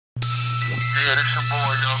Yeah, this your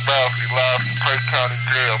boy Young Balfi, live from Clay County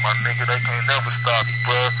Jail, my nigga. They can't never stop me,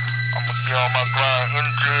 bruh. I'ma be on my grind in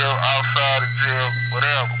jail, outside of jail,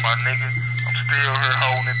 whatever, my nigga. I'm still here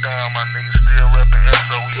holding it down, my nigga. Still repping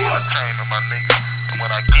S.O.E entertainment, my nigga. And when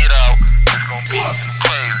I get out, it's gonna be even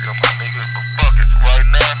crazier, my nigga. But fuck it, right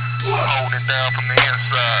now, I'm holding it down from the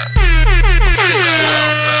inside.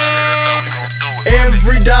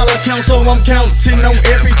 Every dollar counts, so I'm counting on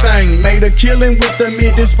everything. Made a killing with the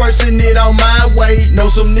mid, dispersing it on my way. Know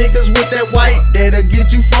some niggas with that white that'll get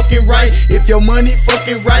you fucking right. If your money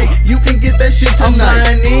fucking right, you can get that shit tonight.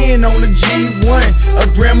 I'm flying in on the G1, a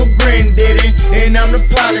gram of granddaddy, and I'm the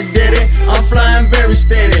pilot daddy. I'm flying very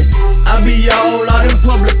steady. I be all out in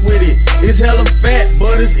public with it. It's hella fat,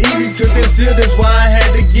 but it's easy to conceal. That's why I had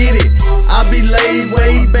to get it. I be laid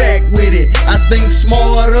way back with it. I think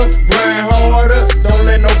smarter, grind harder. Don't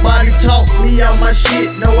let nobody talk me out my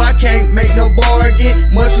shit. No, I can't make no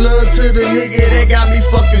bargain. Much love to the nigga that got me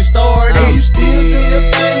fucking started. You still do your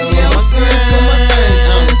thing, yeah, I'm still on my thing.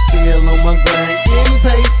 I'm still on my grind, getting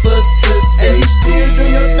paid for today. And you still do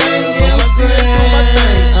your thing, yeah, I'm still on my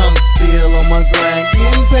thing. I'm still on my grind,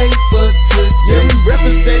 getting paid for today. Yeah, we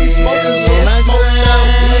reppin' steady smoking, yeah, smoked out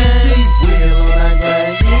ET. Still on that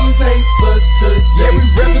grind, getting paid for today. Yeah, we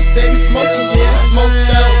reppin' steady smoking, yeah, smoked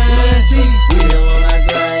out ET. Still on that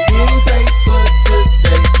grind, getting paid for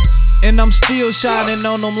today. And I'm still shining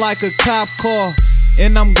on them like a cop car.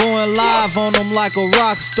 And I'm going live on them like a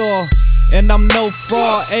rock star. And I'm no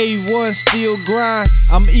fraud, A1 still grind.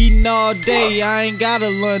 I'm eating all day, I ain't got a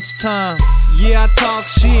lunchtime. Yeah, I talk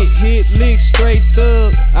shit, hit licks, straight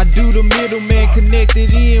thug. I do the middleman,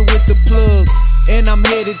 connected in with the plug. And I'm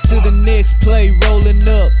headed to the next play, rolling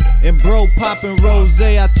up. And bro poppin' rose,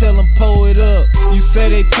 I tell him pull it up. You say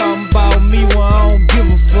they talking about me, well I don't give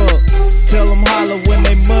a fuck. Tell them holler when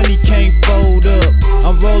they money can't fold up.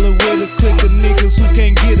 I'm rolling with a clique of niggas who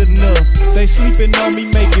can't get enough. They sleeping on me,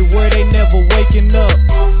 make it where they never waking up.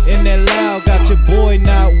 And that loud got your boy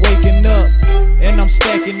not waking up. And I'm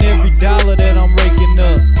stacking every dollar that I'm raking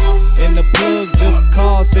up. And the plug just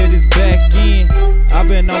called, said it's back in. I've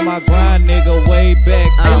been on my grind, nigga, way back.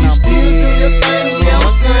 And you still do your thing, yeah, I'm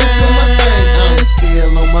still on my thing. I'm still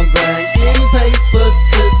on my grind.